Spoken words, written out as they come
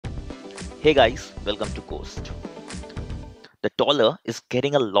Hey guys, welcome to Coast. The dollar is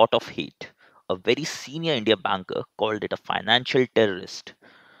getting a lot of hate. A very senior India banker called it a financial terrorist.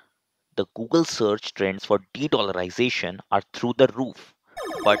 The Google search trends for de-dollarization are through the roof.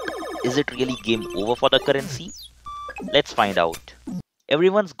 But is it really game over for the currency? Let's find out.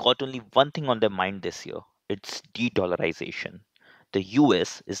 Everyone's got only one thing on their mind this year. It's de-dollarization. The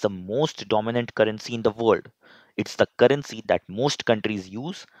US is the most dominant currency in the world. It's the currency that most countries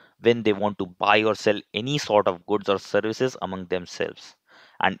use when they want to buy or sell any sort of goods or services among themselves.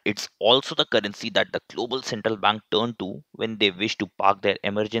 And it's also the currency that the global central bank turn to when they wish to park their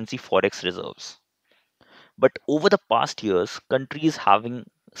emergency forex reserves. But over the past years, countries having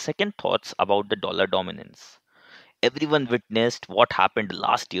second thoughts about the dollar dominance. Everyone witnessed what happened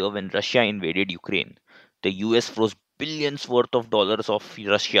last year when Russia invaded Ukraine. The US froze billions worth of dollars of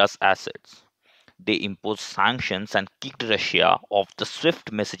Russia's assets. They imposed sanctions and kicked Russia off the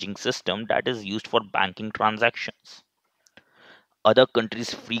SWIFT messaging system that is used for banking transactions. Other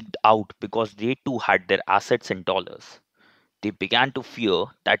countries freaked out because they too had their assets in dollars. They began to fear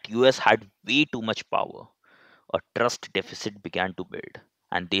that US had way too much power. A trust deficit began to build,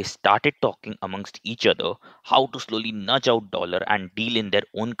 and they started talking amongst each other how to slowly nudge out dollar and deal in their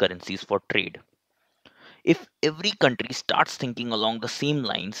own currencies for trade. If every country starts thinking along the same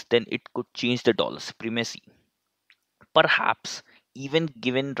lines, then it could change the dollar supremacy. Perhaps even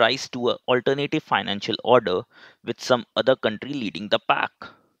given rise to an alternative financial order with some other country leading the pack.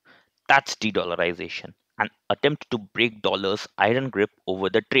 That's de-dollarization, an attempt to break dollar's iron grip over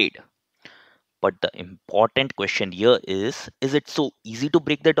the trade. But the important question here is it so easy to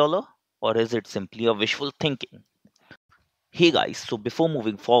break the dollar or is it simply a wishful thinking? Hey guys, so before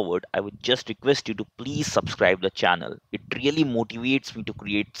moving forward, I would just request you to please subscribe the channel. It really motivates me to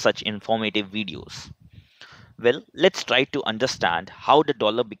create such informative videos. Well, let's try to understand how the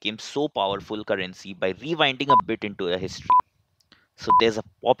dollar became so powerful currency by rewinding a bit into the history. So there's a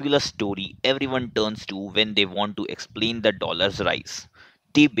popular story everyone turns to when they want to explain the dollar's rise.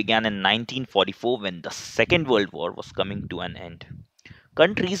 They began in 1944 when the Second World War was coming to an end.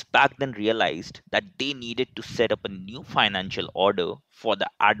 Countries back then realized that they needed to set up a new financial order for the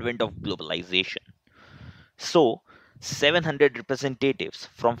advent of globalization. So, 700 representatives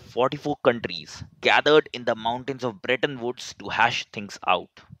from 44 countries gathered in the mountains of Bretton Woods to hash things out.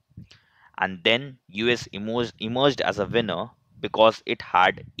 And then US emerged as a winner because it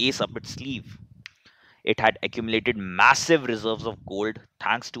had ace up its sleeve. It had accumulated massive reserves of gold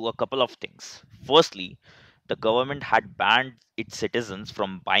thanks to a couple of things. Firstly, the government had banned its citizens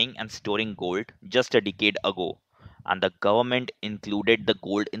from buying and storing gold just a decade ago, and the government included the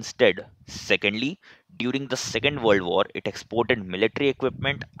gold instead. Secondly, during the Second World War, it exported military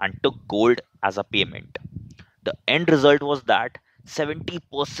equipment and took gold as a payment. The end result was that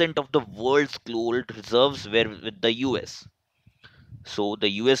 70% of the world's gold reserves were with the US. So the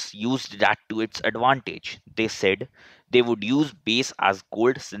US used that to its advantage. They said they would use base as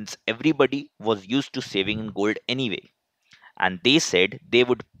gold since everybody was used to saving in gold anyway. And they said they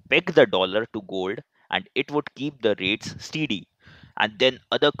would peg the dollar to gold and it would keep the rates steady. And then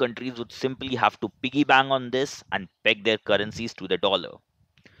other countries would simply have to piggy bang on this and peg their currencies to the dollar.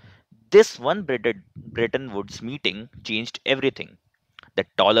 This one Bretton Woods meeting changed everything. The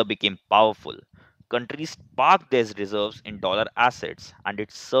dollar became powerful. Countries parked their reserves in dollar assets and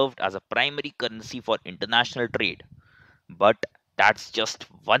it served as a primary currency for international trade. But that's just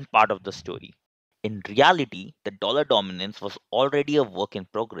one part of the story. In reality, the dollar dominance was already a work in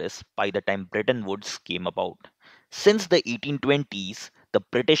progress by the time Bretton Woods came about. Since the 1820s, the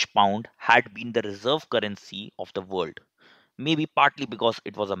British pound had been the reserve currency of the world, maybe partly because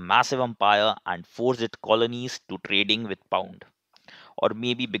it was a massive empire and forced its colonies to trading with pound, or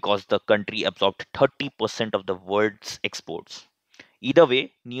maybe because the country absorbed 30% of the world's exports. Either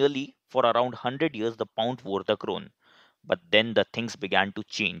way, nearly for around 100 years the pound wore the crown. But then the things began to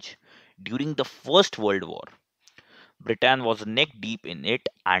change. During the First World War, Britain was neck deep in it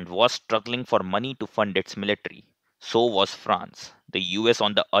and was struggling for money to fund its military. So was France. The US,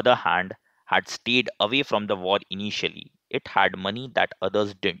 on the other hand, had stayed away from the war initially. It had money that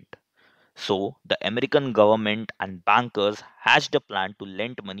others didn't. So the American government and bankers hatched a plan to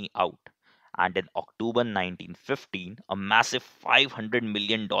lend money out. And in October 1915, a massive $500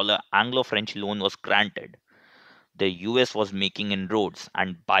 million Anglo-French loan was granted. The US was making inroads,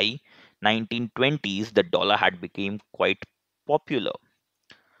 and by 1920s the dollar had become quite popular.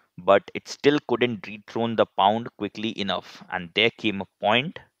 But it still couldn't dethrone the pound quickly enough, and there came a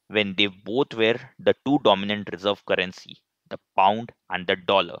point when they both were the two dominant reserve currency, the pound and the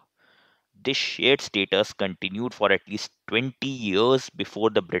dollar. This shared status continued for at least 20 years before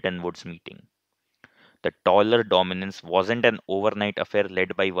the Bretton Woods meeting. The dollar dominance wasn't an overnight affair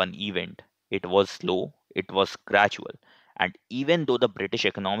led by one event. It was slow, it was gradual, and even though the British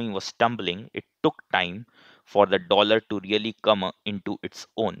economy was stumbling, it took time for the dollar to really come into its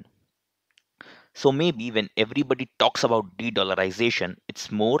own. So maybe when everybody talks about de-dollarization,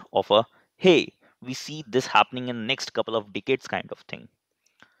 it's more of a hey, we see this happening in the next couple of decades kind of thing.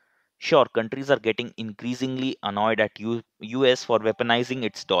 Sure, countries are getting increasingly annoyed at US for weaponizing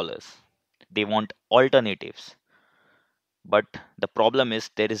its dollars. They want alternatives. But the problem is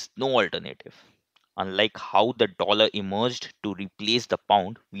there is no alternative. Unlike how the dollar emerged to replace the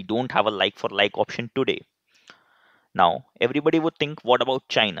pound, we don't have a like for like option today. Now, everybody would think, what about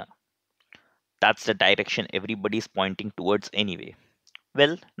China? That's the direction everybody's pointing towards anyway.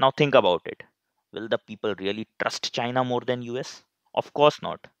 Well, now think about it. Will the people really trust China more than US? Of course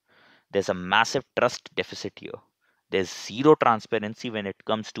not. There's a massive trust deficit here. There's zero transparency when it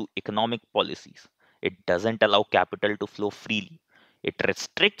comes to economic policies. It doesn't allow capital to flow freely. It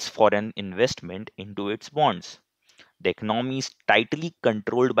restricts foreign investment into its bonds. The economy is tightly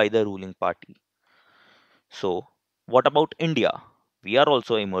controlled by the ruling party. So, what about India? We are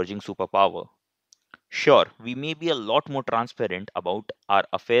also emerging superpower. Sure, we may be a lot more transparent about our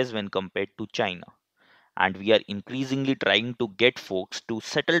affairs when compared to China, and we are increasingly trying to get folks to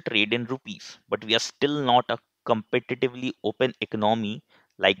settle trade in rupees, but we are still not a competitively open economy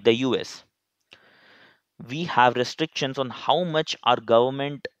like the US. We have restrictions on how much our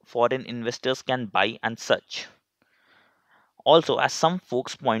government foreign investors can buy and such. Also, as some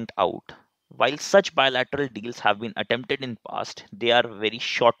folks point out, while such bilateral deals have been attempted in past, they are very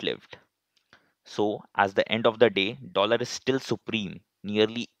short-lived. So, as the end of the day, dollar is still supreme.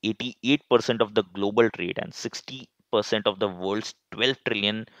 Nearly 88% of the global trade and 60% of the world's 12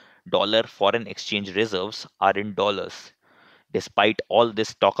 trillion dollar foreign exchange reserves are in dollars, despite all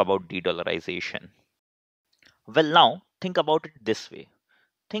this talk about de-dollarization. Well, now think about it this way.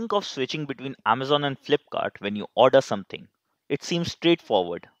 Think of switching between Amazon and Flipkart when you order something. It seems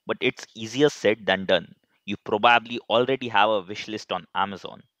straightforward, but it's easier said than done. You probably already have a wish list on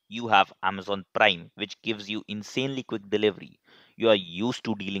Amazon. You have Amazon Prime, which gives you insanely quick delivery. You are used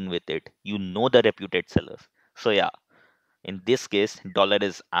to dealing with it. You know the reputed sellers. So, yeah, in this case, dollar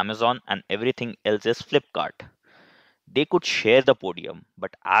is Amazon and everything else is Flipkart. They could share the podium,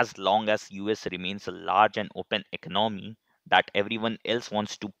 but as long as US remains a large and open economy that everyone else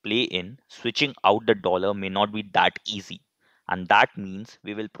wants to play in, switching out the dollar may not be that easy. And that means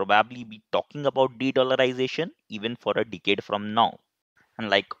we will probably be talking about de-dollarization even for a decade from now. And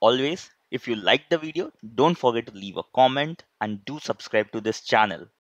like always, if you liked the video, don't forget to leave a comment and do subscribe to this channel.